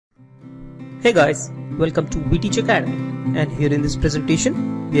Hey guys, welcome to VTeach Academy, and here in this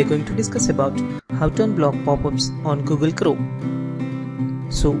presentation we are going to discuss about how to unblock pop-ups on Google Chrome.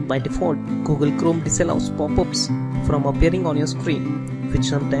 So by default, Google Chrome disallows pop-ups from appearing on your screen, which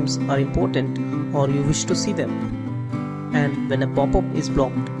sometimes are important or you wish to see them. And when a pop-up is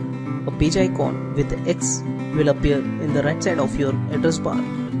blocked, a page icon with the X will appear in the right side of your address bar.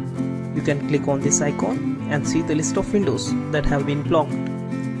 You can click on this icon and see the list of windows that have been blocked.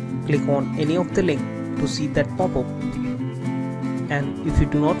 Click on any of the link to see that pop-up. And if you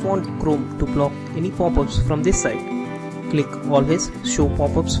do not want Chrome to block any pop-ups from this site, click Always Show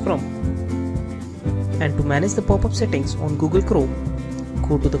Pop-ups From. And to manage the pop-up settings on Google Chrome,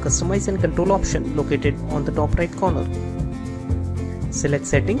 go to the Customize and Control option located on the top right corner. Select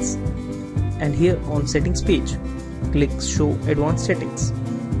Settings, and here on Settings page, click Show Advanced Settings.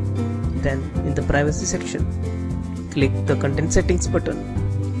 Then in the Privacy section, click the Content Settings button.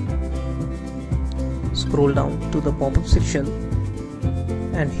 Scroll down to the pop-up section,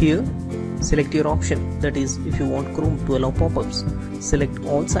 and here select your option, that is, if you want Chrome to allow pop-ups, select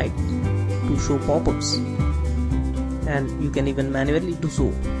All Sites to show pop-ups, and you can even manually do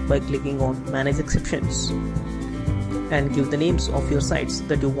so by clicking on Manage Exceptions, and give the names of your sites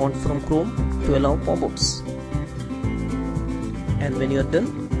that you want from Chrome to allow pop-ups. And when you are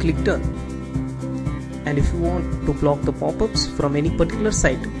done, click Done. And if you want to block the pop-ups from any particular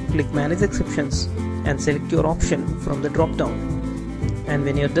site, click Manage Exceptions and select your option from the drop down. And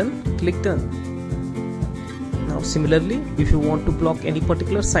when you are done, click Done. Now similarly, if you want to block any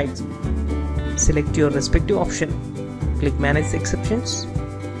particular site, select your respective option, click Manage Exceptions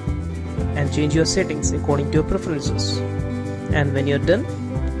and change your settings according to your preferences. And when you are done,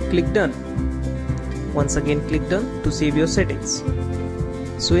 click Done. Once again, click Done to save your settings.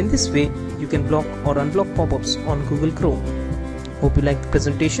 So in this way, you can block or unblock pop-ups on Google Chrome. Hope you liked the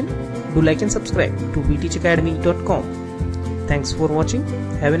presentation. Do like and subscribe to vteachacademy.com. Thanks for watching.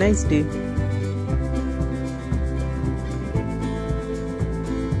 Have a nice day.